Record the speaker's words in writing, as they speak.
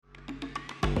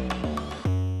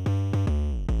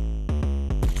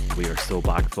We are so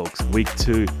back, folks. Week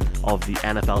 2 of the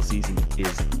NFL season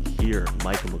is here.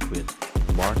 Michael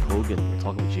McQuaid, Mark Hogan. We're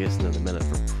talking with Jason in a minute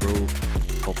for Pro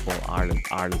Football Ireland.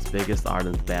 Ireland's biggest,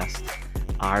 Ireland's best,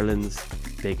 Ireland's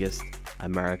biggest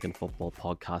American football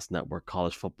podcast network,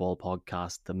 college football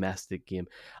podcast, domestic game,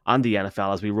 and the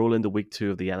NFL. As we roll into week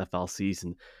 2 of the NFL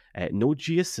season, no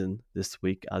Jason this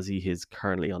week as he is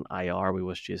currently on IR. We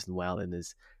wish Jason well in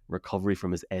his recovery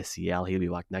from his ACL. He'll be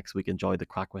back next week. Enjoyed the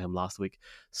crack with him last week.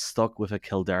 Stuck with a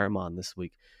Kildare man this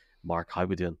week. Mark, how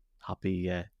we doing?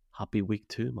 Happy week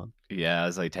 2, man. Yeah,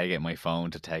 as I take out my phone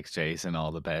to text Jason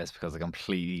all the best because I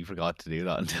completely forgot to do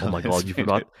that until Oh my god, you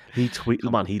forgot? He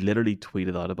literally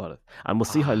tweeted out about it. And we'll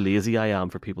see how lazy I am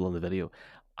for people on the video.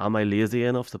 Am I lazy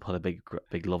enough to put a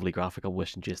big lovely graphic of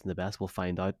wishing Jason the best? We'll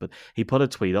find out. But he put a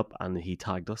tweet up and he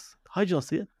tagged us. How'd you not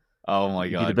see it? Oh my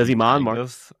god, be the busy man, Mark.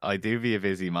 I do be a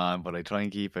busy man, but I try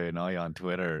and keep an eye on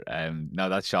Twitter. No,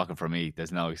 that's shocking for me.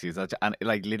 There's no excuse. And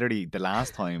like literally, the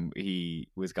last time he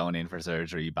was going in for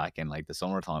surgery back in like the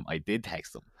summertime, I did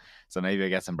text him. So maybe I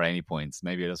get some brownie points.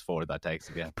 Maybe I just forward that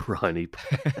text again. Brownie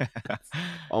points.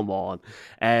 Come on.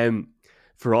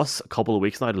 For us, a couple of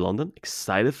weeks now to London.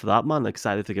 Excited for that, man.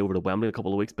 Excited to get over to Wembley in a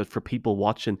couple of weeks. But for people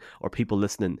watching or people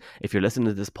listening, if you're listening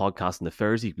to this podcast on the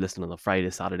Thursday, listening on a Friday,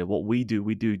 Saturday, what we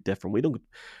do different.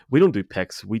 We don't do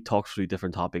picks. We talk through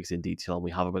different topics in detail and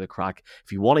we have a bit of crack.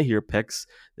 If you want to hear picks,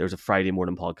 there's a Friday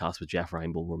morning podcast with Jeff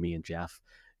Reinbold where me and Jeff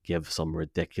give some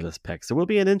ridiculous picks. There will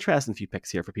be an interesting few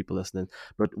picks here for people listening.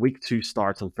 But week 2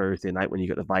 starts on Thursday night when you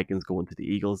get the Vikings going to the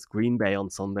Eagles, Green Bay on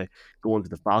Sunday going to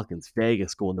the Falcons,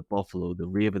 Vegas going to Buffalo, the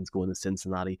Ravens going to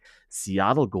Cincinnati,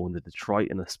 Seattle going to Detroit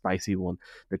in a spicy one,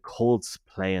 the Colts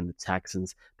playing the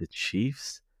Texans, the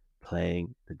Chiefs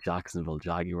playing the Jacksonville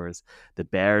Jaguars, the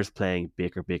Bears playing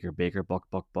Baker,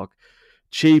 Buck.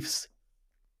 Chiefs.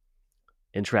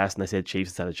 Interesting, I said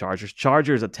Chiefs instead of Chargers.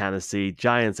 Chargers at Tennessee,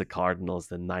 Giants at Cardinals,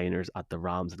 the Niners at the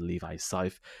Rams and Levi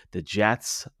South, the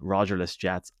Jets, Rogerless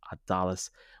Jets at Dallas,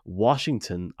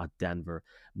 Washington at Denver,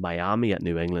 Miami at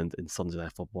New England in Sunday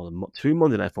Night Football, and 2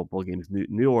 Monday Night Football games,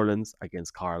 New Orleans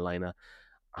against Carolina,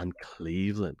 and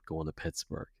Cleveland going to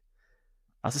Pittsburgh.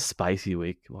 That's a spicy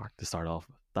week, Mark, to start off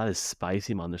with. That is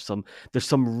spicy, man. There's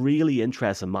some really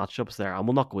interesting matchups there, and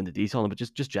we'll not go into detail on it, but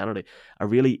just generally a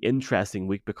really interesting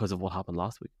week because of what happened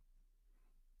last week.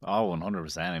 Oh,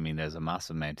 100%. I mean, there's a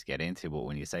massive amount to get into, but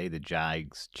when you say the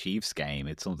Jags-Chiefs game,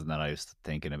 it's something that I was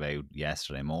thinking about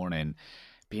yesterday morning,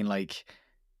 being like,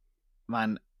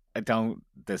 man,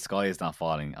 the sky is not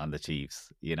falling on the Chiefs.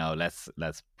 You know, let's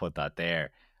put that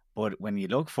there. But when you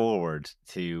look forward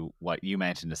to what you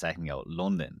mentioned a second ago,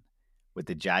 London, with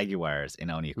the Jaguars in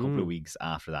only a couple of weeks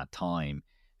after that time,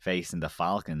 facing the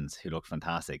Falcons, who look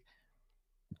fantastic.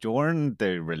 During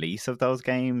the release of those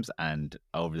games and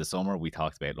over the summer, we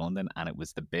talked about London, and it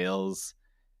was the Bills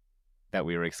that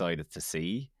we were excited to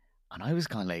see. And I was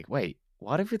kind of like, wait,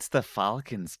 what if it's the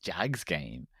Falcons-Jags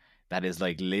game that is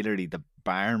like literally the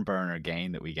barn burner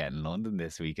game that we get in London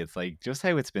this week? It's like just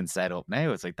how it's been set up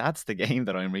now. It's like that's the game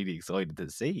that I'm really excited to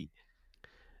see.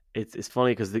 It's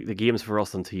funny because the game's for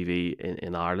us on TV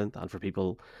in Ireland, and for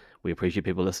people, we appreciate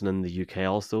people listening in the UK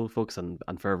also, folks, and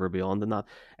further beyond than that.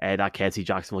 That KC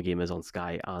Jacksonville game is on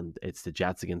Sky, and it's the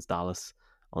Jets against Dallas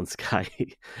on Sky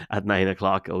at 9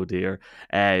 o'clock. Oh dear,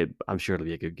 I'm sure it'll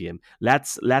be a good game.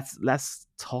 Let's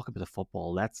talk a bit of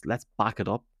football. Let's back it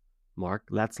up, Mark.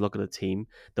 Let's look at a team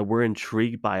that we're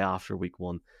intrigued by after week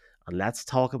 1. And let's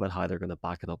talk about how they're going to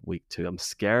back it up week 2. I'm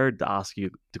scared to ask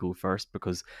you to go first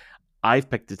because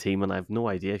I've picked a team and I have no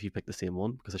idea if you picked the same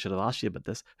one because I should have asked you about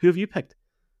this. Who have you picked?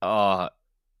 So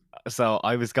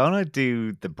I was going to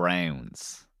do the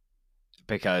Browns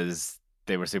because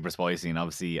they were super spicy, and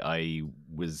obviously I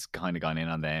was kind of gone in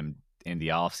on them in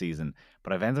the off season,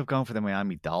 but I've ended up going for the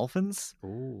Miami Dolphins.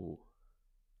 Oh.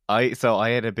 I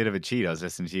had a bit of a cheat. I was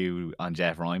listening to you on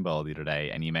Jeff Reinbold the other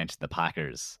day, and you mentioned the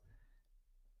Packers.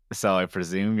 So I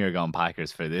presume you're going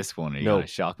Packers for this one. Or you're going to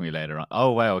shock me later on.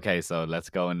 Oh, wow. Okay, so let's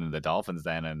go into the Dolphins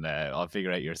then, and I'll figure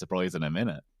out your surprise in a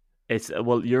minute. It's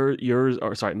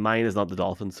mine is not the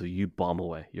Dolphins, so you bomb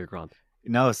away. You're grand.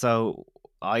 No, so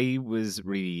I was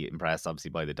really impressed,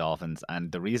 obviously, by the Dolphins, and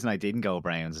the reason I didn't go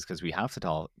Browns is because we have to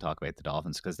talk about the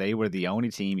Dolphins because they were the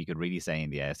only team you could really say in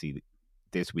the AFC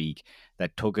this week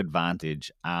that took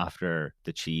advantage after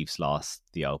the Chiefs lost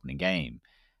the opening game.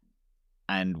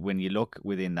 And when you look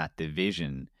within that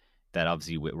division, that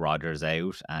obviously with Rodgers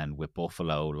out and with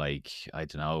Buffalo, like, I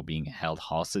don't know, being held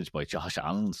hostage by Josh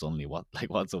Allen suddenly,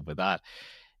 what's up with that?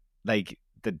 Like,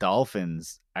 the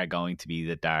Dolphins are going to be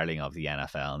the darling of the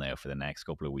NFL now for the next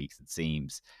couple of weeks, it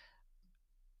seems.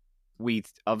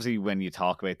 Obviously, when you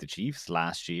talk about the Chiefs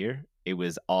last year, it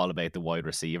was all about the wide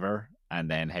receiver and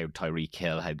then how Tyreek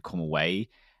Hill had come away.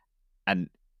 And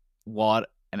what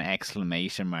an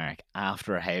exclamation mark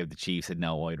after how the Chiefs had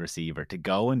no wide receiver to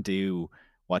go and do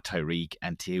what Tyreek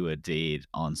and Tua did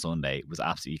on Sunday was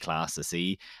absolutely class to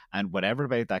see. And whatever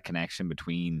about that connection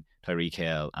between Tyreek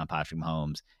Hill and Patrick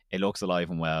Mahomes, it looks alive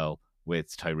and well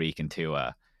with Tyreek and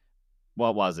Tua.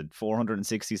 What was it?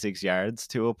 466 yards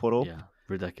Tua put up. Yeah,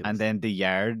 And ridiculous. then the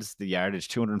yardage,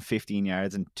 215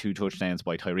 yards and 2 touchdowns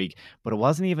by Tyreek. But it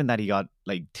wasn't even that he got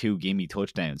like 2 gimme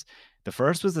touchdowns. The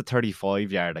first was a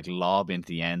 35-yard like lob into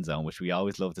the end zone, which we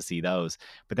always love to see those.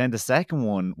 But then the second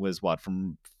one was what,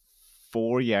 from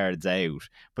 4 yards out.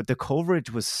 But the coverage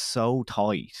was so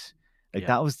tight. Like Yeah.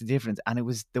 that was the difference. And it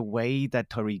was the way that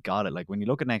Tyreek got it. Like when you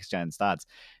look at next gen stats,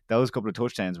 those couple of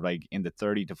touchdowns were like in the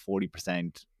 30 to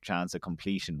 40% chance of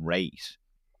completion rate.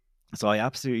 So I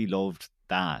absolutely loved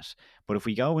that. But if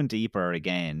we go in deeper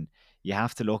again, you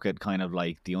have to look at kind of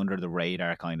like the under the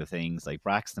radar kind of things like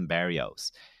Braxton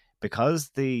Berrios. Because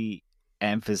the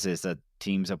emphasis that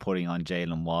teams are putting on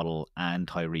Jalen Waddle and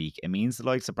Tyreek, it means the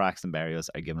likes of Braxton Berrios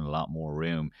are given a lot more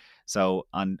room. So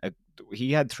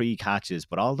he had 3 catches,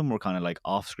 but all of them were kind of like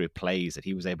off script plays that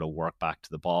he was able to work back to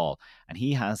the ball. And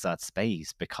he has that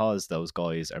space because those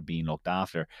guys are being looked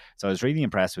after. So I was really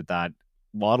impressed with that.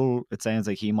 Waddle, it sounds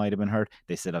like he might have been hurt.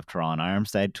 They still have Teron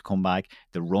Armstead to come back.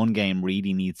 The run game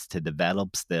really needs to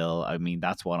develop still. I mean,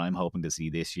 that's what I'm hoping to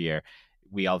see this year.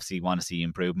 We obviously want to see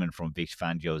improvement from Vic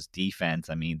Fangio's defense.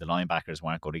 I mean, the linebackers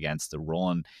weren't good against the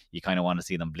run. You kind of want to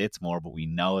see them blitz more, but we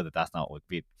know that that's not what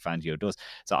Vic Fangio does.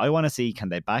 So I want to see, can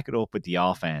they back it up with the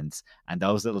offense? And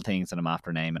those little things that I'm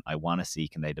after naming, I want to see,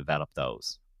 can they develop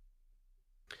those?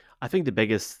 I think the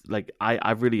biggest, like,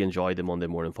 I've really enjoyed the Monday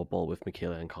Morning Football with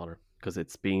Michaela and Connor because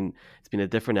it's been a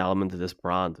different element to this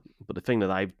brand. But the thing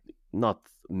that I've not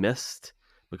missed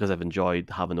because I've enjoyed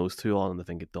having those two on, and I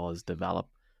think it does develop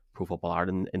Pro Football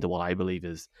Ireland into what I believe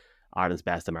is Ireland's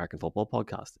best American football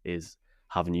podcast, is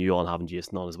having you on, having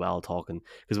Jason on as well, talking,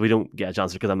 because we don't get a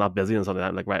chance, because I'm not busy and something.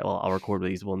 I'm like, right, well, I'll record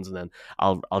these ones and then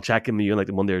I'll check in with you on like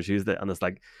the Monday or Tuesday, and it's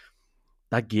like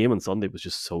that game on Sunday was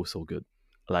just so good.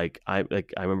 I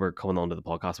remember coming onto the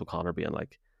podcast with Connor being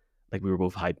like we were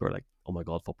both hyped. We're like, oh my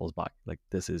god, football's back! Like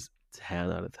this is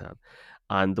 10 out of 10,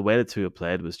 and the way the two have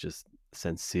played was just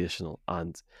sensational,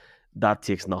 and that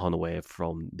takes nothing away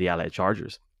from the LA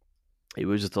Chargers. It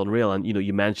was just unreal. And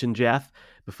you mentioned Jeff.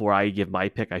 Before I give my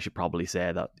pick, I should probably say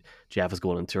that Jeff is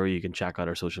going on tour. You can check out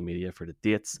our social media for the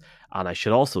dates. And I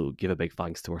should also give a big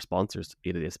thanks to our sponsors,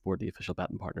 8 Sport, the official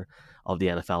betting partner of the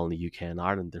NFL in the UK and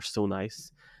Ireland. They're so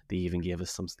nice. They even gave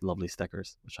us some lovely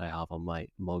stickers, which I have on my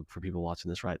mug for people watching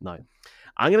this right now.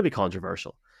 I'm going to be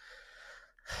controversial.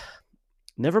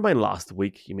 Never mind last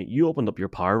week. You opened up your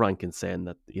power ranking saying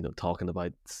that, talking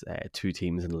about 2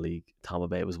 teams in the league. Tampa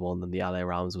Bay was one and the LA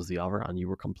Rams was the other, and you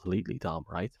were completely damn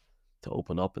right to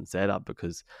open up and say that,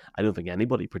 because I don't think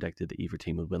anybody predicted that either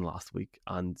team would win last week.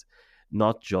 And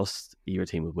not just either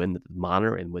team would win, the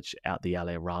manner in which the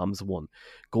LA Rams won,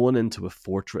 going into a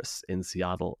fortress in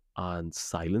Seattle and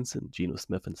silencing Geno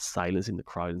Smith and silencing the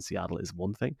crowd in Seattle is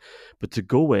one thing. But to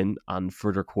go in and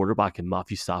for their quarterback in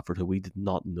Matthew Stafford, who we did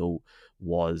not know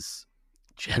was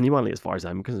genuinely, as far as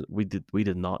I'm concerned, we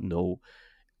did not know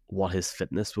what his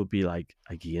fitness would be like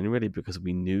again, really, because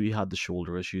we knew he had the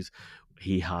shoulder issues.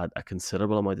 He had a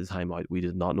considerable amount of time out. We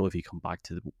did not know if he'd come back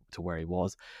to where he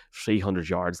was. 300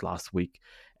 yards last week.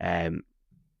 And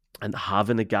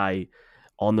having a guy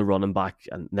on the running back,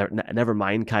 and never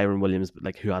mind Kyron Williams, but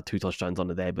like, who had 2 touchdowns on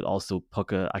the day, but also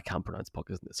Puka, I can't pronounce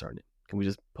Puka's surname. Can we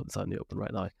just put this out in the open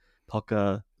right now?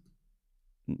 Puka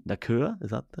Nakua, is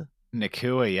that the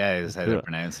Nakua, yeah, is how they're Nakua?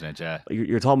 pronouncing it, yeah.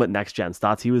 You're talking about next gen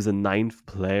stats. He was the 9th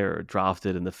player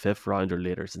drafted in the 5th round or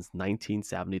later since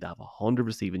 1970 to have 100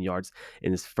 receiving yards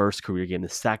in his first career game. The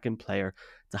second player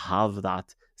to have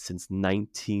that since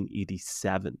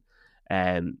 1987.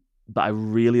 But I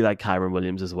really like Kyron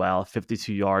Williams as well.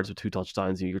 52 yards with 2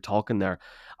 touchdowns. You're talking there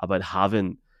about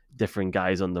having different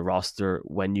guys on the roster.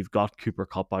 When you've got Cooper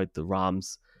Kupp out, the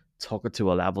Rams took it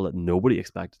to a level that nobody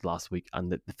expected last week.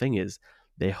 And the thing is,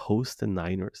 they host the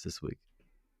Niners this week.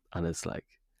 And it's like,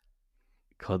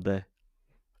 could they?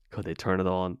 Could they turn it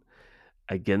on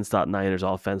against that Niners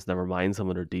offense? Never mind some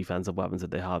of their defensive weapons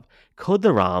that they have. Could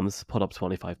the Rams put up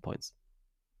 25 points?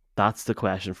 That's the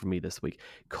question for me this week.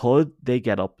 Could they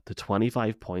get up to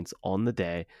 25 points on the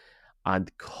day? And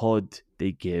could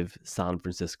they give San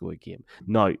Francisco a game?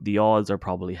 Now, the odds are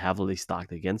probably heavily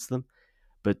stacked against them.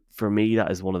 But for me,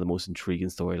 that is one of the most intriguing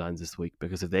storylines this week,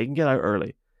 because if they can get out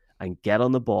early and get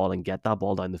on the ball and get that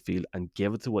ball down the field and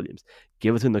give it to Williams,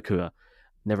 give it to Nakua,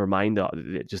 Never mind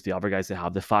just the other guys they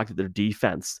have. The fact that their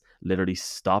defense literally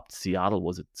stopped Seattle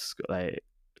was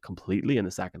completely in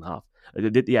the second half. They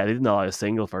didn't allow a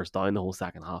single first down the whole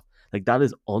second half. Like, that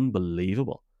is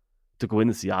unbelievable to go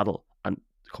into Seattle and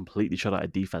completely shut out a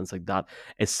defense like that,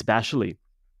 especially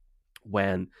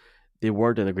when they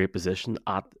weren't in a great position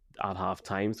at half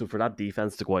time. So for that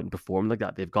defense to go out and perform like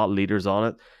that, they've got leaders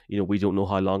on it. We don't know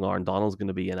how long Aaron Donald's going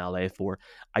to be in LA for.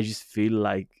 I just feel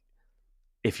like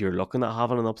if you're looking at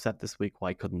having an upset this week,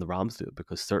 why couldn't the Rams do it?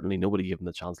 Because certainly nobody gave them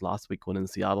the chance last week going in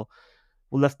Seattle.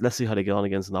 Well, let's see how they get on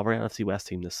against another NFC West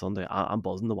team this Sunday. I'm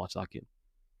buzzing to watch that game.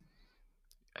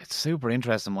 It's super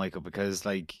interesting, Michael, because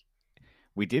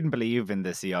we didn't believe in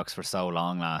the Seahawks for so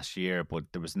long last year, but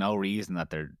there was no reason that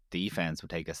their defense would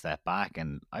take a step back.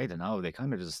 And I don't know, they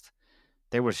kind of just,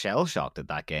 they were shell shocked at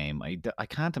that game. I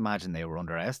can't imagine they were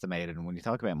underestimated. And when you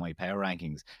talk about my power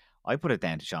rankings, I put it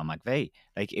down to Sean McVay.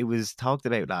 Like, it was talked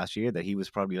about last year that he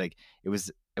was probably it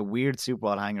was a weird Super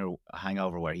Bowl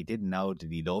hangover where he didn't know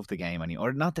did he love the game anymore,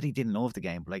 or not that he didn't love the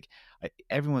game, but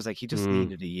everyone was like he just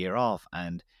needed a year off,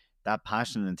 and that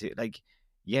passion into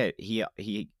yeah,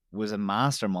 he was a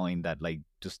mastermind that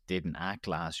just didn't act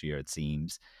last year, it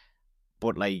seems.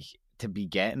 But to be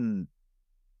getting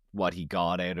what he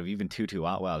got out of even Tutu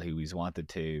Atwell, who he's wanted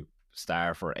to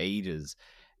star for ages,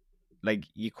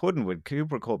 you couldn't with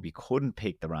Cooper Kupp, you couldn't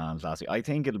pick the Rams last week. I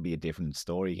think it'll be a different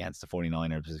story against the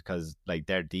 49ers because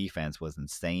their defense was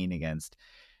insane against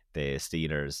the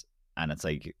Steelers, and it's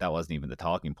that wasn't even the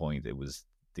talking point, it was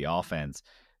the offense.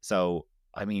 So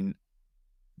I mean,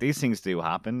 these things do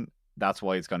happen. That's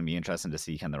why it's going to be interesting to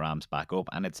see can the Rams back up,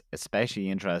 and it's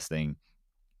especially interesting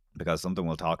because something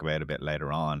we'll talk about a bit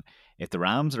later on. If the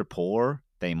Rams are poor,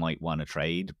 they might want to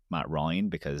trade Matt Ryan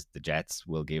because the Jets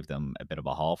will give them a bit of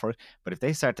a haul for it. But if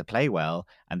they start to play well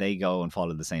and they go and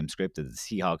follow the same script that the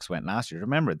Seahawks went last year,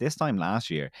 remember this time last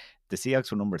year, the Seahawks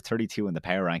were number 32 in the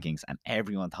power rankings and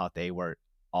everyone thought they were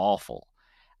awful.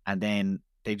 And then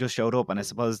they just showed up. And I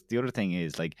suppose the other thing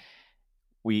is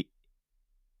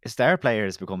star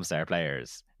players become star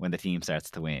players when the team starts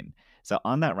to win. So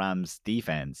on that Rams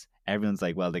defense, everyone's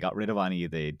like, well, they got rid of any of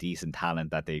the decent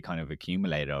talent that they kind of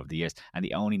accumulated over the years, and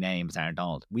the only names aren't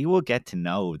Donald. We will get to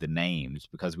know the names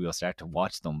because we will start to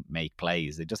watch them make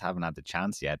plays. They just haven't had the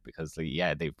chance yet because,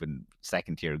 they've been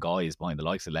second-tier guys behind the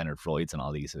likes of Leonard Floyd's and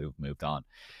all these who've moved on.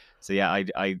 So, yeah,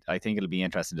 I think it'll be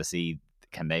interesting to see,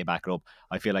 can they back it up?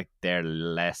 I feel like they're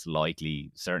less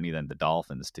likely, certainly, than the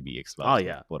Dolphins to be explosive. Oh,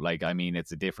 yeah. But,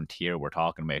 it's a different tier we're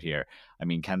talking about here. I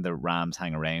mean, can the Rams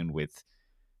hang around with,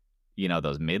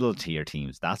 those middle tier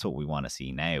teams? That's what we want to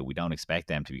see now. We don't expect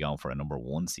them to be going for a number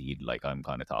one seed like I'm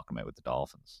kind of talking about with the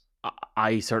Dolphins.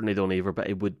 I certainly don't either, but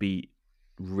it would be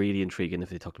really intriguing if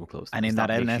they took them close. And in that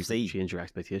NFC, change your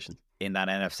expectations. In that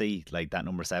NFC, that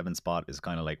number 7 spot is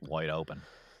kind of wide open.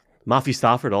 Matthew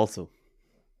Stafford also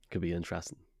could be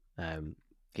interesting.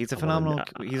 He's a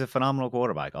phenomenal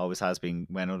quarterback. Always has been.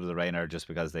 Went under the radar just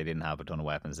because they didn't have a ton of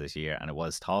weapons this year, and it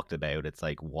was talked about. It's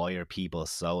why are people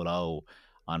so low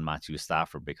on Matthew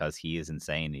Stafford? Because he is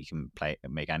insane. He can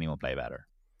make anyone play better.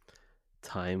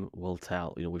 Time will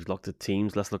tell. We've looked at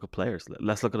teams. Let's look at players.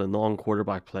 Let's look at a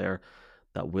non-quarterback player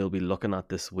that we'll be looking at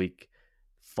this week,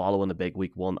 following the big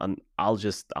week one. And I'll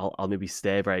maybe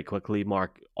stay very quickly,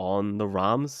 Mark, on the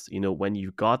Rams. When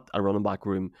you've got a running back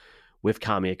room with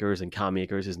Cam Akers, and Cam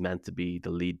Akers is meant to be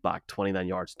the lead back, 29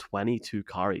 yards, 22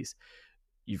 carries.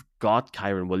 You've got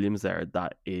Kyren Williams there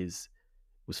that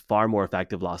was far more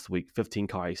effective last week, 15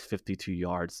 carries, 52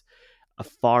 yards,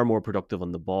 far more productive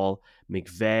on the ball.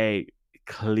 McVay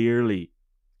clearly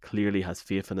has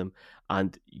faith in him,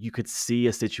 and you could see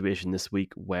a situation this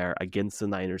week where against the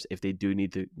Niners, if they do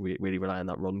need to really rely on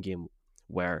that run game,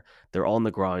 where they're on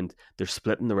the ground, they're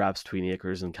splitting the reps between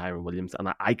Akers and Kyren Williams,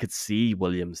 and I could see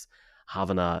Williams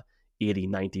having a 80,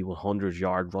 90, 100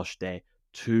 yard rush day,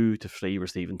 2 to 3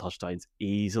 receiving touchdowns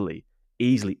easily.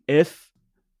 If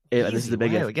and this is the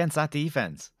big if against that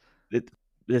defense.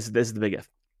 This is the big if.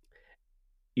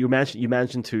 You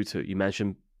mentioned Tutu. You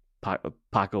mentioned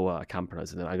Paco. I can't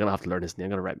pronounce his name. I'm gonna have to learn his name. I'm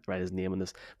gonna write his name on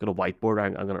this. I'm gonna whiteboard.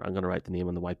 I'm gonna write the name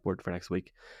on the whiteboard for next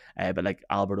week. But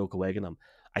Albert Okwuegbunam,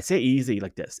 I say easy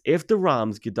like this: if the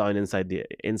Rams get down inside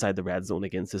the red zone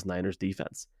against this Niners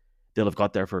defense, they'll have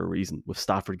got there for a reason. With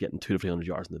Stafford getting 200 to 300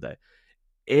 yards in the day.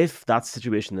 If that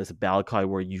situation is a bell cow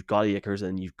where you've got Akers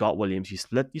and you've got Williams, you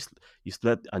split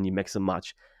and you mix and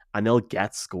match, and they'll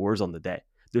get scores on the day.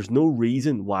 There's no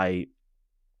reason why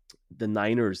the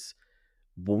Niners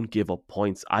won't give up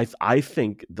points. I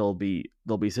think there'll be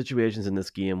situations in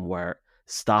this game where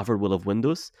Stafford will have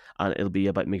windows, and it'll be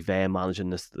about McVay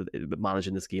managing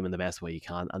this game in the best way he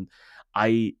can. And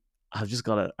I I've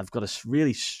got a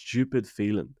really stupid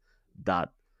feeling that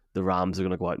the Rams are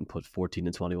going to go out and put 14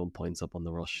 and 21 points up on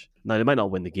the rush. Now they might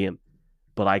not win the game,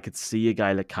 but I could see a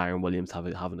guy like Kyron Williams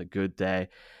having a good day,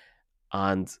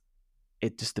 and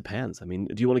it just depends. I mean,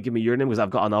 do you want to give me your name? Because I've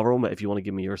got another one, but if you want to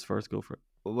give me yours first, go for it.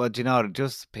 Well, do you know,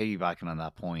 just piggybacking on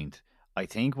that point, I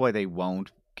think why they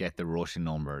won't get the rushing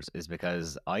numbers is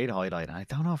because I'd highlight, and I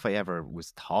don't know if I ever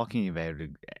was talking about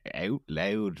it out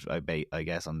loud, I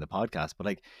guess, on the podcast, but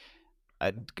like,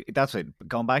 that's it.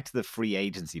 Going back to the free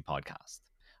agency podcast,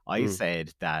 I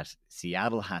said that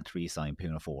Seattle had to re-sign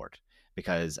Puna Ford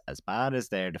because as bad as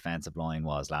their defensive line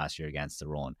was last year against the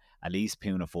run, at least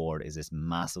Puna Ford is this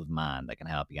massive man that can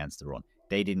help against the run.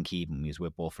 They didn't keep him. He's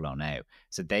with Buffalo now.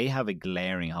 So they have a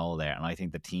glaring hole there, and I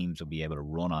think the teams will be able to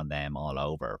run on them all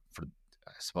over for,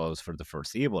 I suppose, for the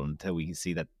foreseeable until we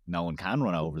see that no one can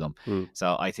run over them.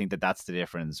 So I think that that's the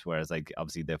difference. Whereas, like,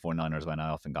 obviously the 49ers went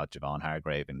off and got Javon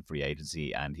Hargrave in free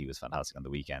agency, and he was fantastic on the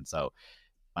weekend. So,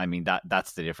 I mean,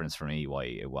 that's the difference for me why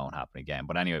it won't happen again.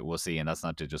 But anyway, we'll see. And that's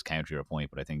not to just counter your point,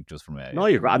 but I think just from a... No,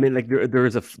 you're right. I mean, like there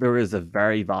is a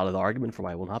very valid argument for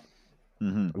why it won't happen.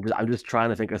 I'm just trying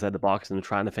to think outside the box, and I'm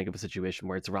trying to think of a situation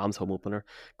where it's a Rams home opener.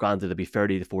 Granted, there'll be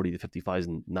 30 to 40 to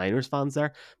 50,000 Niners fans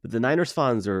there, but the Niners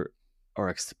fans are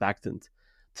expectant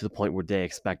to the point where they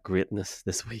expect greatness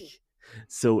this week.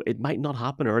 So it might not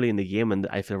happen early in the game, and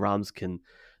if the Rams can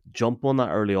jump on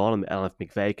that early on, and if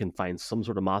McVay can find some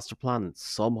sort of master plan and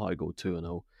somehow go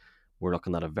 2-0, we're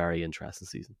looking at a very interesting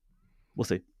season. We'll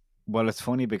see. Well, it's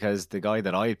funny because the guy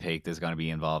that I picked is going to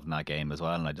be involved in that game as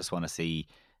well, and I just want to see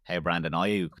how Brandon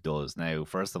Ayuk does. Now,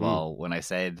 first of all, when I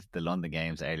said the London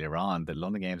games earlier on, the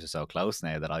London games are so close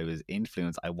now that I was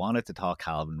influenced. I wanted to talk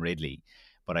Calvin Ridley,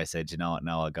 but I said, you know what,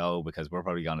 no, I'll go because we're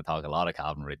probably going to talk a lot of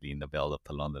Calvin Ridley in the build up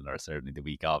to London, or certainly the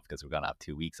week off, because we're going to have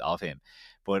 2 weeks off him.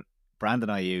 But Brandon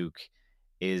Ayuk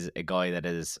is a guy that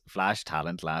is flash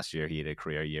talent. Last year, he had a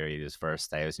career year. He had his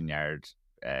first 1,000-yard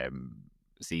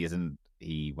season.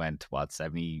 He went,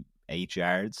 78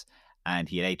 yards, and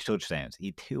he had 8 touchdowns. He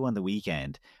had 2 on the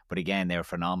weekend, but again, they were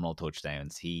phenomenal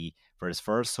touchdowns. For his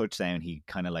first touchdown, he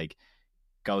kind of like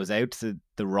goes out to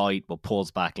the right, but pulls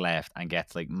back left and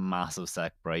gets like massive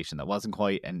separation. That wasn't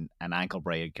quite an ankle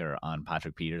breaker on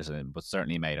Patrick Peterson, but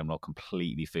certainly made him look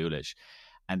completely foolish.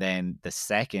 And then the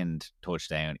second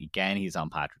touchdown, again, he's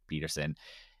on Patrick Peterson.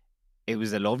 It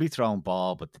was a lovely thrown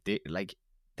ball, but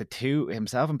the two,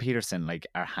 himself and Peterson, like,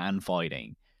 are hand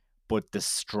fighting, but the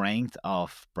strength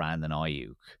of Brandon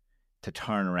Ayuk to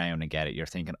turn around and get it, you're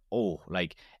thinking, oh,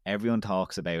 like, everyone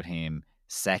talks about him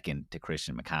second to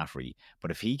Christian McCaffrey,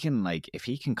 but if he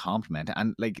can complement,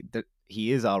 and like,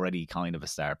 he is already kind of a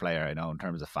star player, I know, in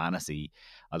terms of fantasy,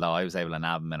 although I was able to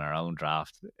nab him in our own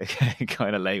draft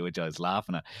kind of late, which I was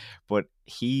laughing at, but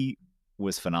he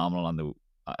was phenomenal on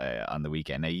the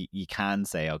weekend. Now, you can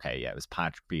say, okay, yeah, it was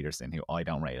Patrick Peterson, who I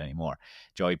don't rate anymore.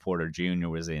 Joey Porter Jr.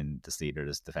 was in the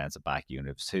Steelers defensive back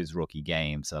unit. It was his rookie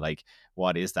game. So, like,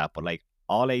 what is that? But, like,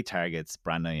 all 8 targets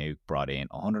Brandon Ayuk brought in,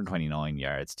 129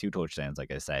 yards, 2 touchdowns,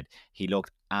 like I said. He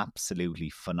looked absolutely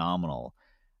phenomenal.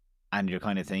 And you're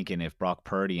kind of thinking, if Brock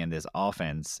Purdy and this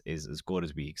offense is as good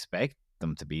as we expect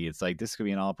them to be, it's like this could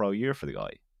be an all-pro year for the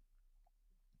guy.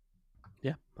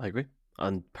 Yeah, I agree.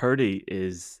 And Purdy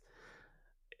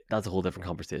that's a whole different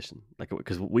conversation. Like,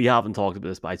 because we haven't talked about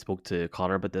this, but I spoke to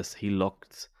Connor about this. He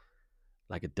looked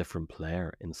like a different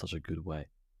player in such a good way.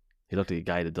 He looked like a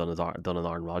guy that done an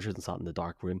Aaron Rodgers and sat in the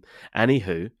dark room.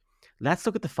 Anywho, let's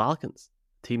look at the Falcons,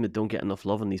 a team that don't get enough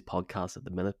love in these podcasts at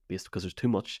the minute, based because there's too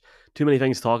many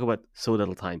things to talk about, so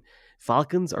little time.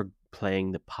 Falcons are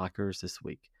playing the Packers this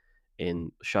week.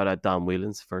 In shout out Dan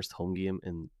Whelan's first home game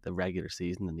in the regular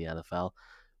season in the NFL.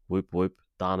 Whoop whoop,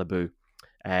 Danaboo.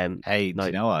 Hey, Now, do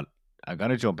you know what? I'm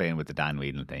going to jump in with the Dan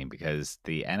Whedon thing because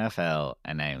the NFL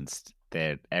announced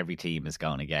that every team is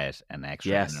going to get an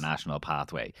extra international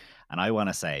pathway. And I want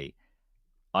to say,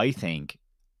 I think,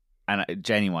 and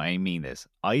genuinely, I mean this,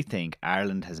 I think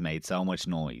Ireland has made so much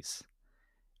noise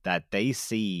that they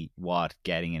see what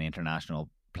getting an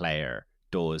international player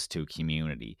does to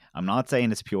community. I'm not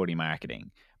saying it's purely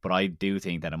marketing, but I do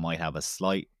think that it might have a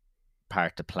slight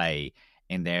part to play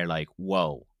in their, like,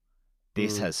 whoa,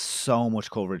 this has so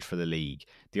much coverage for the league.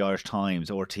 The Irish Times,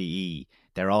 RTE,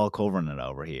 they're all covering it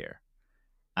over here.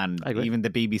 And even the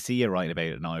BBC are writing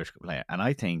about an Irish player. And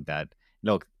I think that,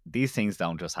 look, these things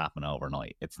don't just happen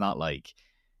overnight. It's not like,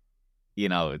 you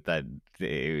know, that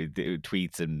the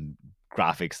tweets and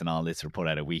graphics and all this were put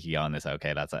out a week ago on this.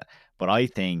 Okay, that's it. But I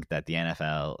think that the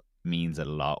NFL means a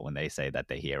lot when they say that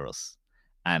they hear us.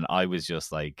 And I was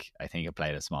just like, I think it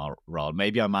played a small role.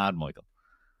 Maybe I'm mad, Michael.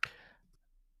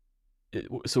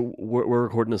 So we're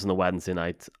recording this on a Wednesday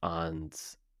night, and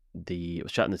I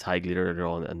was chatting to Tig leader earlier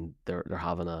on, and they're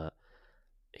having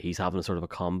he's having a sort of a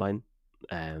combine.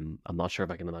 I'm not sure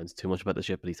if I can announce too much about this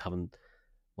yet, but he's having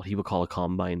what he would call a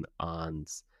combine, and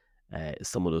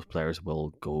some of those players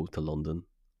will go to London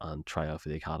and try out for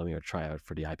the academy or try out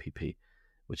for the IPP,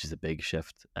 which is a big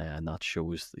shift, and that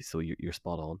shows. So you're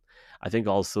spot on. I think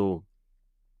also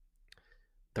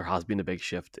there has been a big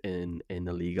shift in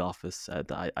the league office.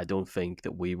 I don't think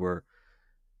that we were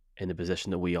in the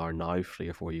position that we are now 3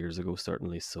 or 4 years ago,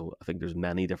 certainly. So I think there's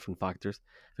many different factors.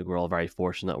 I think we're all very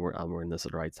fortunate we're in this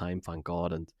at the right time, thank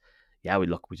God. And yeah, we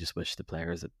just wish the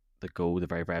players that go the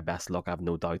very, very best luck. I have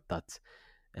no doubt that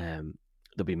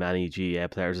there'll be many GA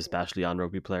players, especially and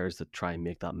rugby players, that try and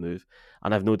make that move.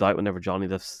 And I've no doubt whenever Johnny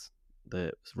lifts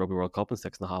the Rugby World Cup in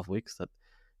 6.5 weeks that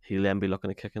he'll then be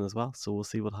looking at kicking as well. So we'll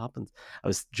see what happens. I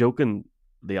was joking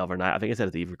the other night. I think I said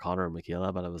it to either Connor or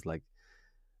Michaela, but I was like,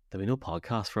 there'll be no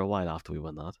podcast for a while after we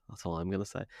win that. That's all I'm gonna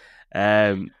say.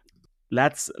 Um,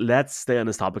 let's stay on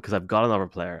this topic because I've got another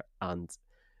player, and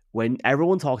when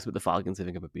everyone talks about the Falcons, they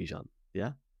think about Bijan,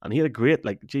 yeah, and he had a great,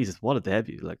 like, Jesus, what a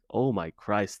debut! Like, oh my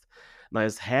Christ! Now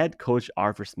his head coach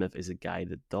Arthur Smith is a guy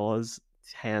that does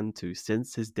tend to,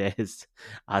 since his days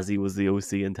as he was the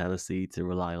OC in Tennessee, to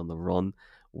rely on the run.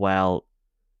 Well,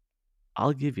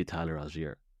 I'll give you Tyler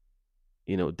Algier.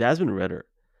 Desmond Ritter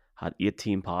had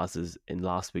 18 passes in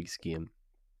last week's game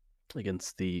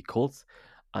against the Colts,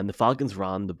 and the Falcons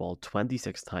ran the ball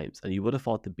 26 times. And you would have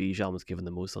thought that Bijan was given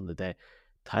the most on the day.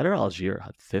 Tyler Algier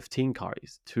had 15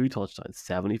 carries, 2 touchdowns,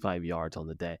 75 yards on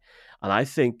the day. And I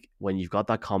think when you've got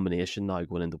that combination now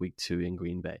going into week 2 in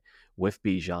Green Bay with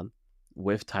Bijan,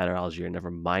 with Tyler Algier,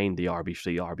 never mind the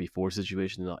RB3, RB4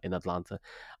 situation in Atlanta,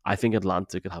 I think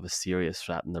Atlanta could have a serious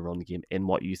threat in the run game in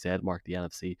what you said, Mark, the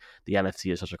NFC. The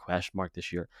NFC is such a question mark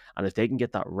this year. And if they can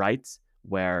get that right,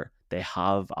 where they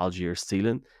have Algier's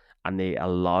ceiling and they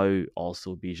allow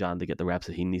also Bijan to get the reps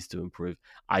that he needs to improve,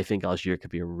 I think Algier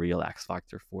could be a real X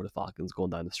factor for the Falcons going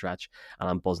down the stretch. And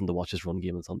I'm buzzing to watch his run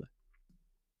game on Sunday.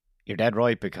 You're dead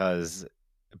right, because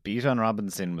Bijan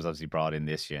Robinson was obviously brought in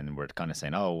this year, and we're kind of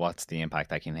saying, "Oh, what's the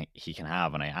impact that he can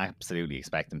have?" And I absolutely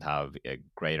expect him to have a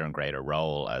greater and greater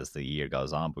role as the year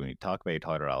goes on. But when we talk about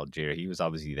Tyler Algier, he was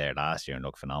obviously there last year and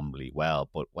looked phenomenally well.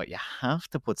 But what you have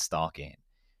to put stock in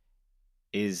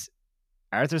is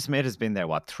Arthur Smith has been there,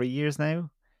 3 years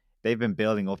now? They've been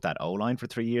building up that O-line for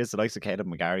 3 years. The likes of Caleb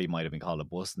McGarry might have been called a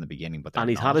bust in the beginning, but they're And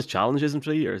he's had not. his challenges in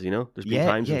 3 years, There's been Yeah,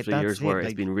 times in yeah, three that's years it. where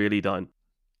it's been really down.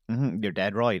 You're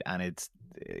dead right, and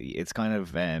it's kind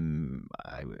of I'm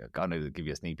gonna give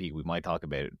you a sneak peek. We might talk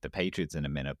about the Patriots in a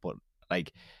minute, but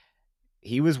like,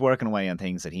 he was working away on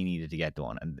things that he needed to get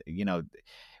done, and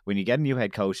when you get a new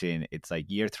head coach in, it's like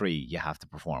year 3, you have to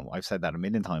perform. I've said that a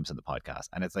million times on the podcast,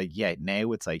 and it's like, yeah,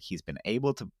 now it's like he's been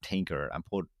able to tinker and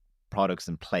put products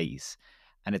in place,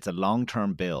 and it's a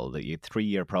long-term build, a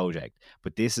 3-year project,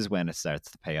 but this is when it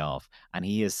starts to pay off. And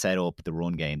he has set up the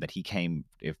run game that he came,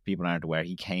 if people aren't aware,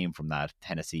 he came from that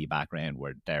Tennessee background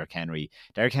where Derrick Henry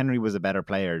was a better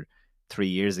player 3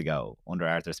 years ago under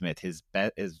Arthur Smith. His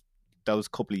those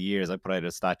couple of years, I put out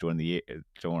a stat during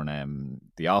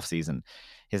the off season,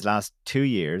 his last 2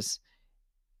 years,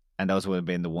 and those would have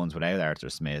been the ones without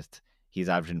Arthur Smith, he's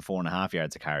averaging 4.5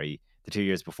 yards a carry. The 2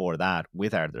 years before that,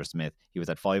 with Arthur Smith, he was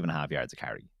at 5.5 yards a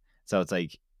carry. So it's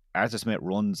like Arthur Smith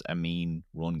runs a mean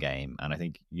run game, and I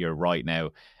think you're right.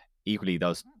 Now, equally,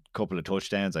 those couple of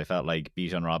touchdowns, I felt like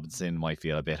Bijan Robinson might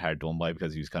feel a bit hard done by,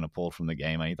 because he was kind of pulled from the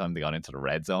game anytime they got into the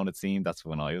red zone, it seemed. That's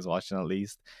when I was watching, at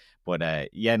least. But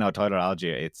Tyler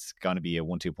Algier, it's going to be a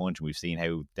 1-2 punch, and we've seen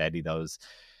how deadly those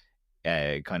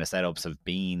kind of setups have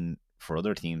been for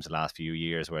other teams the last few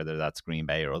years, whether that's Green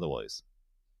Bay or otherwise.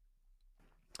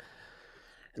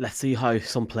 Let's see how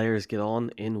some players get on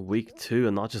in week 2,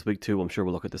 and not just week 2. I'm sure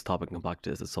we'll look at this topic and come back to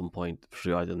this at some point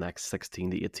throughout the next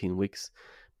 16 to 18 weeks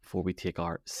before we take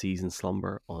our season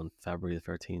slumber on February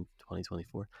the 13th,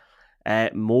 2024.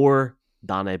 More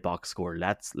than a box score.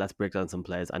 Let's break down some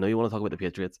plays. I know you want to talk about the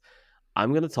Patriots.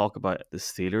 I'm going to talk about the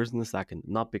Steelers in a second,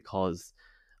 not because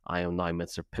I am now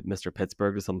Mr.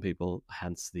 Pittsburgh to some people,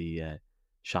 hence the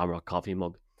Shamrock coffee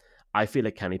mug. I feel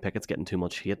like Kenny Pickett's getting too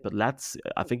much hate, but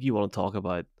I think you want to talk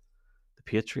about the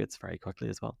Patriots very quickly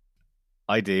as well.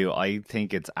 I do. I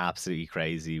think it's absolutely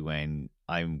crazy when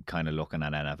I'm kind of looking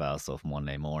at NFL stuff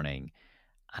Monday morning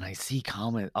and I see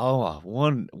comments. Oh,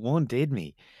 one did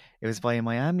me. It was by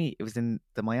Miami. It was in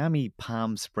the Miami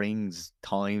Palm Springs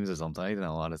Times or something. I don't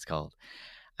know what it's called.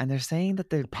 And they're saying that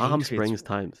the Palm Patriots, Springs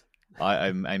Times.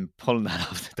 I'm pulling that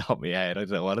off the top of my head. I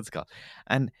don't know what it's called.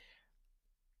 And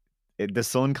the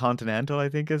Sun Continental, I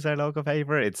think, is their local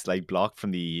paper. It's like blocked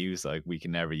from the EU, so like, we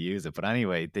can never use it. But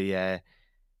anyway, the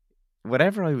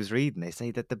whatever I was reading, they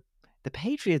say that the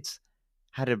Patriots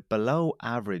had a below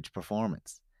average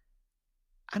performance,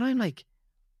 and I'm like,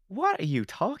 what are you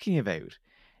talking about?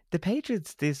 The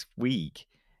Patriots this week,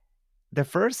 the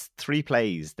first three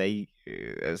plays, the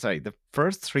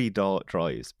first three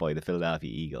drives by the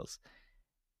Philadelphia Eagles,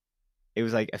 it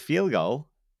was like a field goal.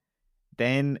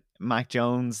 Then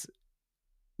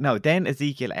then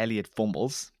Ezekiel Elliott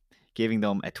fumbles, giving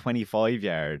them a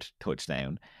 25-yard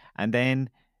touchdown. And then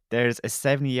there's a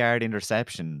 70-yard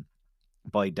interception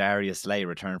by Darius Slay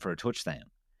return for a touchdown.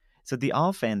 So the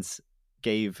offense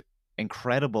gave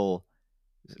incredible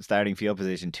starting field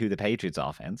position to the Patriots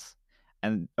offense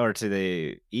or to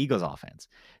the Eagles offense.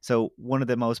 So one of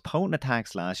the most potent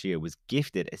attacks last year was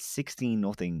gifted a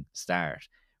 16-0 start.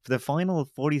 For the final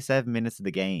 47 minutes of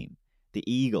the game, the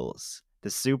Eagles, the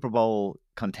Super Bowl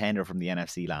contender from the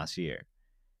NFC last year,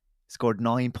 scored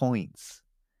 9 points.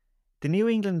 The New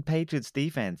England Patriots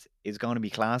defense is going to be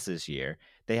class this year.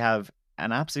 They have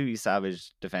an absolutely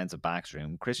savage defensive backs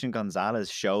room. Christian Gonzalez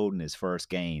showed in his first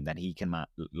game that he can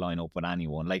line up with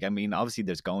anyone. Like, I mean, obviously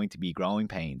there's going to be growing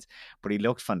pains, but he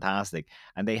looked fantastic.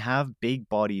 And they have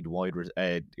big-bodied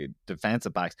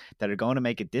defensive backs that are going to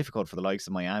make it difficult for the likes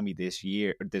of Miami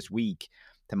this week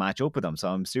to match up with them. So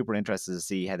I'm super interested to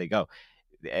see how they go.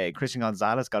 Christian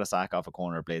Gonzalez got a sack off a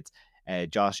corner blitz.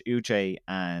 Josh Uche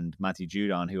and Matthew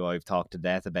Judon, who I've talked to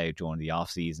death about during the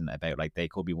offseason, about like they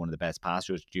could be one of the best pass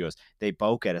rush duos, they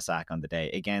both get a sack on the day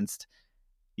against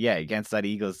that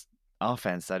Eagles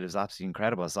offense that is absolutely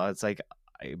incredible. So it's like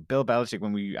Bill Belichick,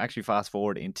 when we actually fast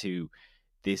forward into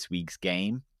this week's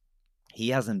game, he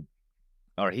hasn't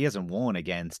won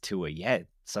against Tua yet.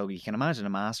 So you can imagine a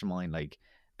mastermind like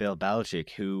Bill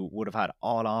Belichick, who would have had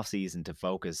all offseason to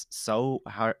focus so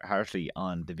harshly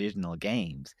on divisional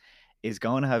games, is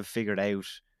going to have figured out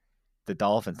the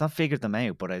Dolphins. Not figured them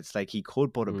out, but it's like he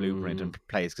could put a blueprint in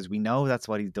place, because we know that's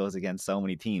what he does against so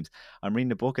many teams. I'm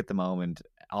reading a book at the moment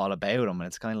all about him, and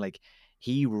it's kind of like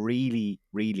he really,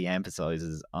 really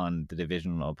emphasizes on the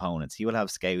divisional opponents. He will have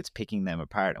scouts picking them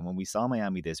apart. And when we saw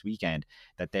Miami this weekend,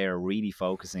 that they're really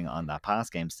focusing on that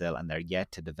pass game still, and they're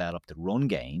yet to develop the run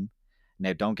game.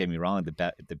 Now, don't get me wrong,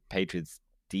 the Patriots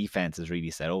defense is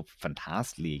really set up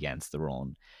fantastically against the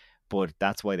run, but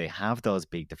that's why they have those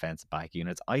big defensive back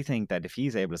units. I think that if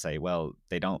he's able to say, well,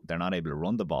 they're not able to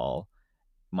run the ball,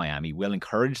 Miami will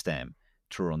encourage them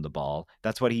to run the ball.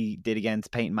 That's what he did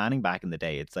against Peyton Manning back in the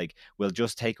day. It's like, we'll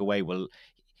just take away. Well,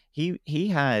 he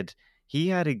had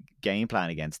a game plan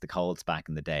against the Colts back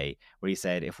in the day where he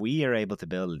said, if we are able to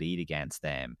build a lead against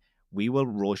them, we will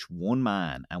rush one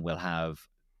man and we'll have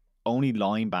only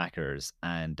linebackers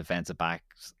and defensive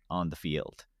backs on the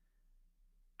field.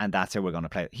 And that's how we're going to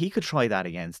play. He could try that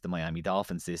against the Miami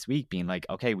Dolphins this week, being like,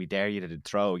 okay, we dare you to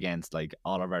throw against like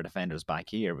all of our defenders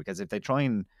back here, because if they try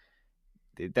and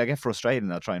they'll get frustrated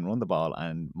and they'll try and run the ball,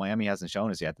 and Miami hasn't shown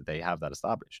us yet that they have that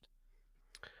established.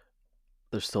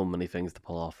 There's so many things to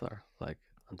pull off there, like,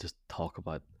 and just talk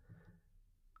about.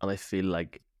 And I feel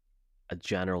like a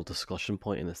general discussion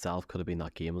point in itself could have been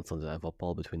that game on Sunday Night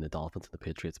Football between the Dolphins and the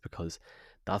Patriots, because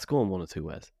that's going one of two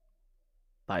ways.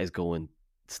 That is going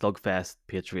slugfest,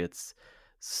 Patriots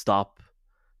stop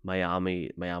Miami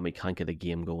can't get a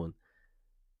game going,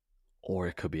 or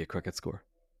it could be a cricket score.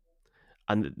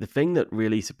 And the thing that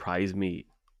really surprised me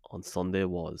on Sunday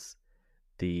was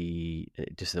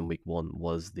just in week one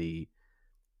was the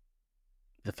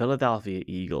Philadelphia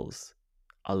Eagles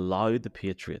allowed the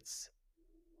Patriots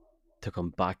to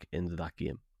come back into that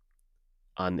game.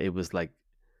 And it was like,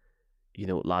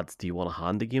 lads, do you want to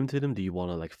hand the game to them? Do you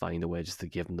want to like find a way just to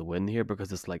give them the win here?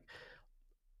 Because it's like,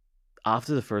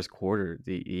 after the first quarter,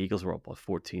 the Eagles were up by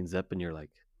 14 zip, and you're like,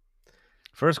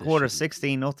 first quarter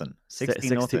 16-0,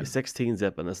 16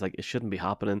 zip, and it's like, it shouldn't be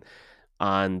happening.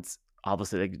 And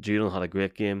obviously, like, Judon had a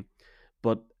great game,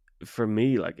 but for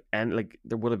me,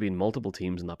 there would have been multiple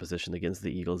teams in that position against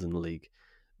the Eagles in the league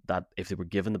that if they were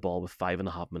given the ball with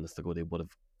 5.5 minutes to go, they would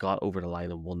have got over the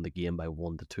line and won the game by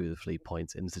 1 to 2 to 3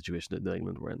 points in the situation that New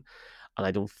England were in. And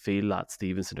I don't feel that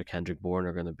Stevenson or Kendrick Bourne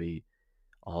are going to be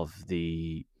of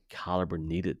the caliber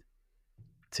needed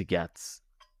to get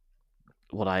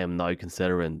what I am now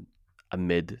considering a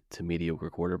mid to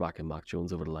mediocre quarterback in Mac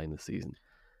Jones over the line this season.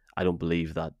 I don't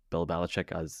believe that Bill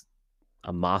Belichick, as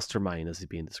a mastermind as he's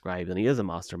being described, and he is a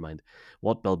mastermind,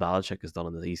 what Bill Belichick has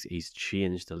done is he's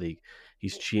changed the league.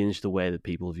 He's changed the way that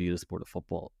people view the sport of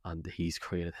football, and he's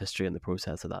created history in the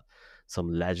process of that.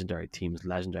 Some legendary teams,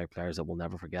 legendary players that we'll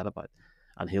never forget about.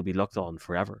 And he'll be looked on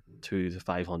forever. 200 to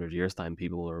 500 years time,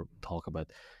 people will talk about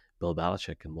Bill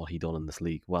Belichick and what he done in this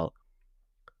league. Well,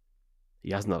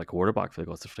 he hasn't had a quarterback for the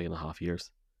last 3.5 years.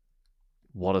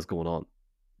 What is going on?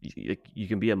 You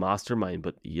can be a mastermind,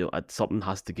 but something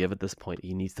has to give at this point.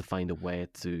 He needs to find a way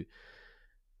to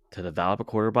develop a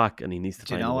quarterback, and he needs to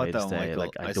Do you find a know way what to though, say, Michael?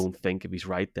 like, I don't think if he's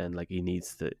right, then like he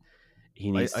needs I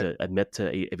to admit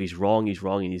to, if he's wrong, he's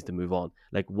wrong. He needs to move on.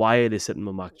 Like, why are they sitting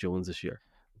with Mac Jones this year?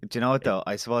 Do you know what It, though?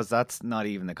 I suppose that's not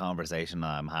even the conversation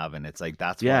that I'm having. It's like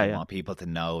that's why yeah, I yeah. want people to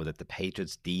know that the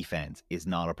Patriots defense is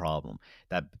not a problem.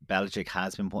 That Belichick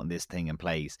has been putting this thing in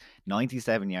place.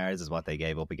 97 yards is what they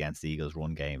gave up against the Eagles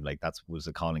run game. Like that was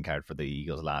a calling card for the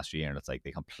Eagles last year, and it's like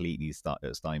they completely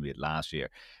stymied it last year.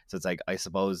 So it's like I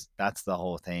suppose that's the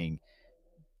whole thing.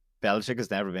 Belichick has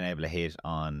never been able to hit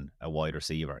on a wide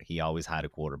receiver. He always had a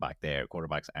quarterback there.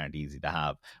 Quarterbacks aren't easy to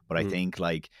have. But I Mm. think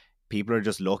like people are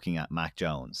just looking at Mac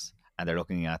Jones and they're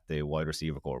looking at the wide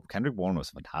receiver core. Kendrick Bourne was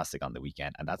fantastic on the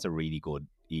weekend, and that's a really good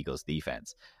Eagles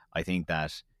defense. I think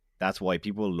that's why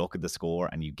people look at the score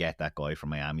and you get that guy from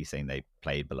Miami saying they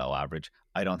played below average.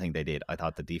 I don't think they did. I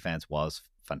thought the defense was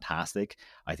fantastic.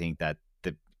 I think that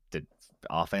the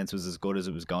offense was as good as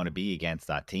it was going to be against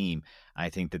that team. I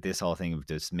think that this whole thing of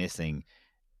dismissing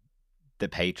the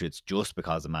Patriots just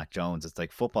because of Mac Jones, it's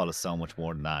like football is so much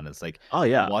more than that. And it's like Oh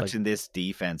yeah, like, watching this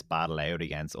defense battle out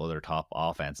against other top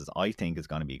offenses, I think is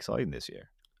going to be exciting this year.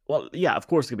 well, yeah, of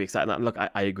course it could be exciting. And look,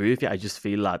 I agree with you. I just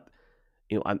feel that,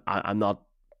 I'm not I'm not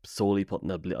solely putting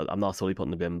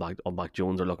the blame back on Mac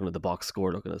Jones or looking at the box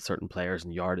score, looking at certain players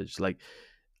and yardage. Like,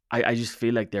 I just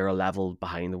feel like they're a level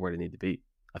behind where they need to be.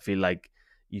 I feel like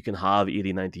you can have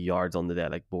 80, 90 yards on the day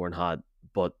like Bourne had,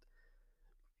 but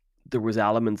there was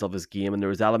elements of his game and there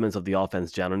was elements of the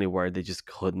offense generally where they just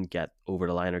couldn't get over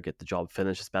the line or get the job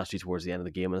finished, especially towards the end of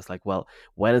the game. And it's like, well,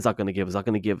 when is that going to give? Is that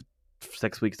going to give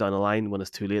 6 weeks down the line when it's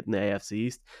too late in the AFC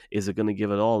East? Is it going to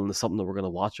give it all? And it's something that we're going to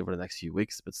watch over the next few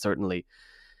weeks. But certainly,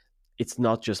 it's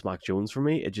not just Mac Jones for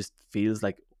me. It just feels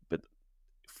like, but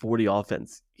for the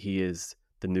offense, he is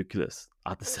the nucleus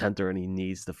at the center and he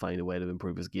needs to find a way to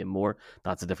improve his game more.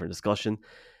 That's a different discussion.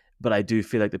 But I do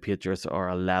feel like the Patriots are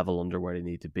a level under where they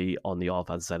need to be on the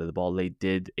offensive side of the ball. They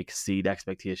did exceed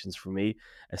expectations for me,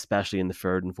 especially in the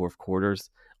third and fourth quarters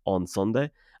on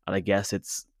Sunday. And I guess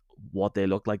it's what they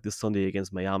look like this Sunday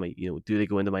against Miami. Do they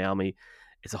go into Miami?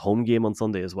 It's a home game on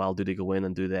Sunday as well. Do they go in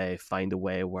and do they find a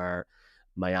way where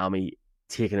Miami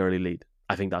take an early lead?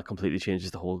 I think that completely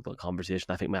changes the whole conversation.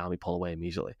 I think Miami pull away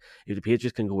immediately. If the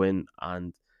Patriots can go in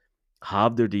and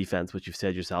have their defense, which you've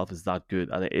said yourself is that good,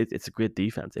 and it's a great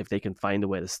defense. If they can find a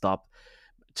way to stop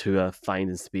Tua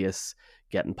finding space,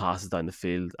 getting passes down the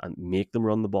field, and make them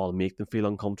run the ball, make them feel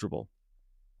uncomfortable,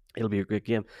 it'll be a great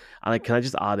game. And can I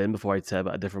just add in before I say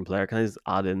about a different player? Can I just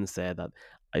add in and say that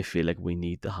I feel like we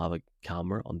need to have a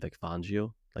camera on Vic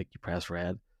Fangio, like you press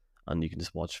red, and you can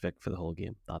just watch Vic for the whole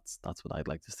game. That's what I'd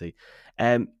like to see.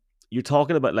 You're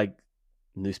talking about like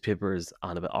newspapers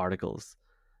and about articles.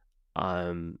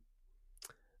 Um,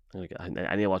 I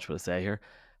need to watch what I say here.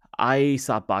 I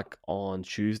sat back on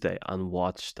Tuesday and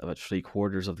watched about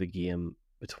 3/4 of the game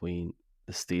between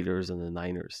the Steelers and the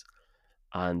Niners.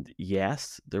 And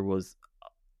yes, there was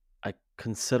a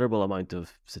considerable amount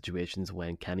of situations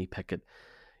when Kenny Pickett,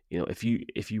 if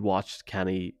you watched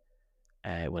Kenny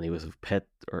when he was with Pitt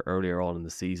or earlier on in the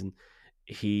season,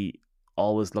 he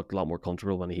always looked a lot more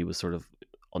comfortable when he was sort of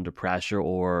under pressure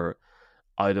or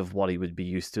out of what he would be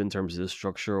used to in terms of the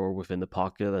structure or within the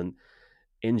pocket. And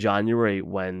in January,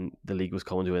 when the league was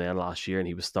coming to an end last year and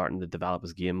he was starting to develop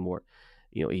his game more,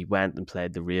 he went and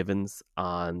played the Ravens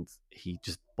and he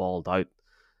just balled out.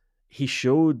 He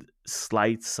showed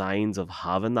slight signs of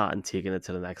having that and taking it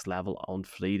to the next level on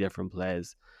 3 different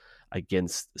plays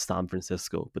against San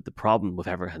Francisco. But the problem with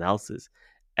everything else is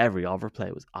every other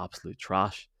play was absolute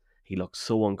trash. He looked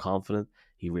so unconfident.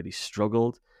 He really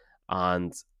struggled.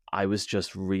 And I was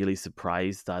just really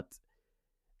surprised at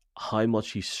how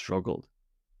much he struggled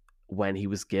when he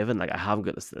was given. Like, I haven't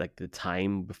got this, like the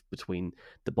time between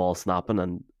the ball snapping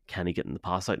and Kenny getting the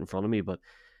pass out in front of me, but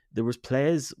there was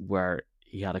plays where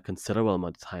he had a considerable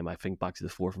amount of time. I think back to the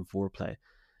 4-from-4 play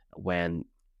when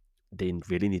they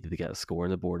really needed to get a score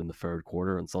on the board in the third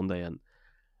quarter on Sunday, and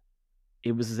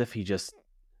it was as if he just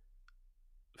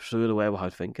threw it away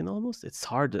without thinking. Almost, it's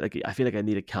hard to, like, I feel like I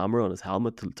need a camera on his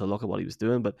helmet to look at what he was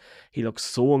doing, but he looked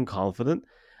so unconfident.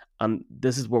 And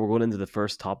this is where we're going into the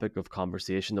first topic of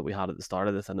conversation that we had at the start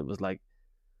of this, and it was like,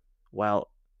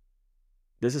 well,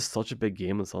 this is such a big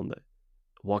game on Sunday.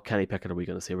 What Kenny Pickett are we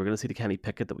going to see? We're going to see the Kenny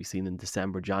Pickett that we've seen in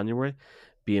December, January,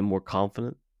 being more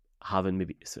confident, having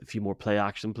maybe a few more play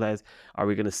action plays. Are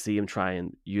we going to see him try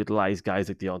and utilize guys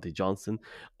like Deontay Johnson,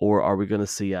 or are we going to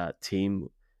see a team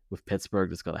with Pittsburgh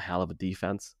that's got a hell of a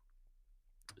defense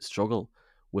struggle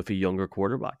with a younger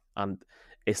quarterback. And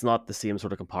it's not the same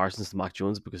sort of comparisons to Mac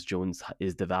Jones because Jones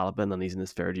is developing and he's in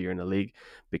his third year in the league.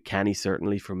 But Kenny,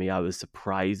 certainly for me, I was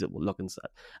surprised at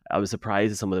I was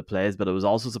surprised at some of the plays, but I was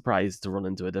also surprised to run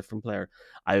into a different player.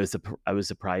 I was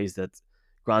surprised that,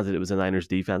 granted, it was a Niners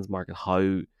defense, market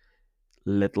how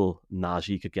little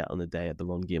Najee could get on the day at the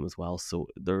run game as well. So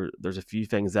there's a few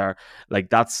things there.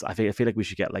 Like that's I feel like we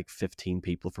should get like 15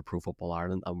 people for Pro Football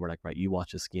Ireland, and we're like, right, you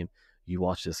watch this game, you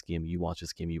watch this game, you watch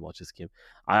this game, you watch this game.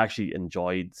 I actually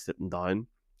enjoyed sitting down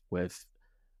with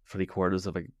 3 quarters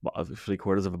of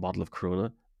a bottle of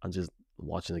Corona and just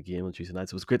watching the game on Tuesday night.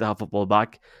 So it was great to have football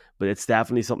back, but it's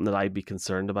definitely something that I'd be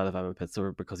concerned about if I'm in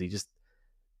Pittsburgh because he just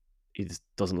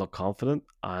doesn't look confident,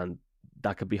 and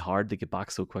that could be hard to get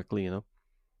back so quickly, you know.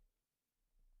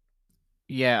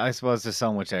 Yeah, I suppose there's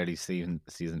so much early season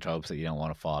tropes that you don't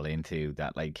want to fall into.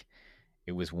 That like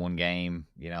it was one game.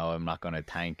 I'm not going to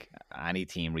thank any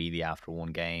team really after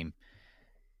one game.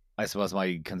 I suppose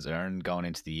my concern going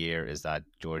into the year is that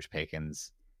George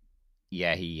Pickens,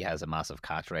 yeah, he has a massive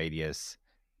catch radius,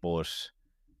 but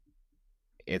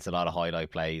it's a lot of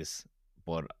highlight plays.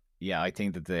 But yeah, I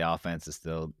think that the offense is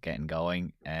still getting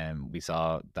going. We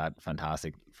saw that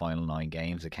fantastic final 9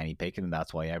 games of Kenny Pickett, and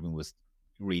that's why everyone was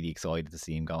really excited to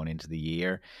see him going into the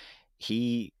year.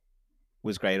 He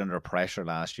was great under pressure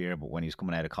last year, but when he was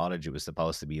coming out of college, it was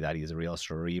supposed to be that he's a real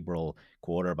cerebral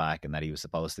quarterback and that he was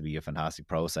supposed to be a fantastic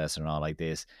processor and all like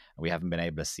this. And we haven't been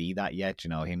able to see that yet.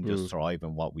 Him just thrive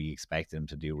in what we expected him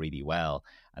to do really well.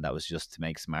 And that was just to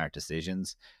make smart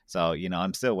decisions. So,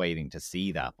 I'm still waiting to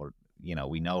see that. But,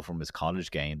 we know from his college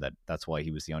game that that's why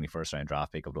he was the only first round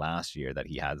draft pick of last year, that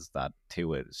he has that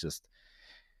to it. It's just,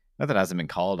 not that it hasn't been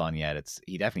called on yet.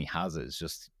 He definitely has it. It's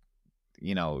just,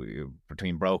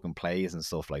 between broken plays and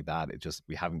stuff like that,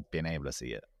 we haven't been able to see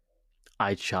it.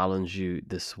 I challenge you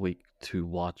this week to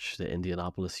watch the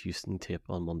Indianapolis Houston tape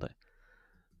on Monday.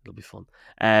 It'll be fun.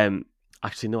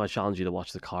 Actually, no, I challenge you to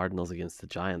watch the Cardinals against the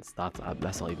Giants.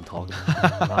 Let's not even talk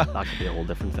about that. That could be a whole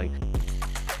different thing.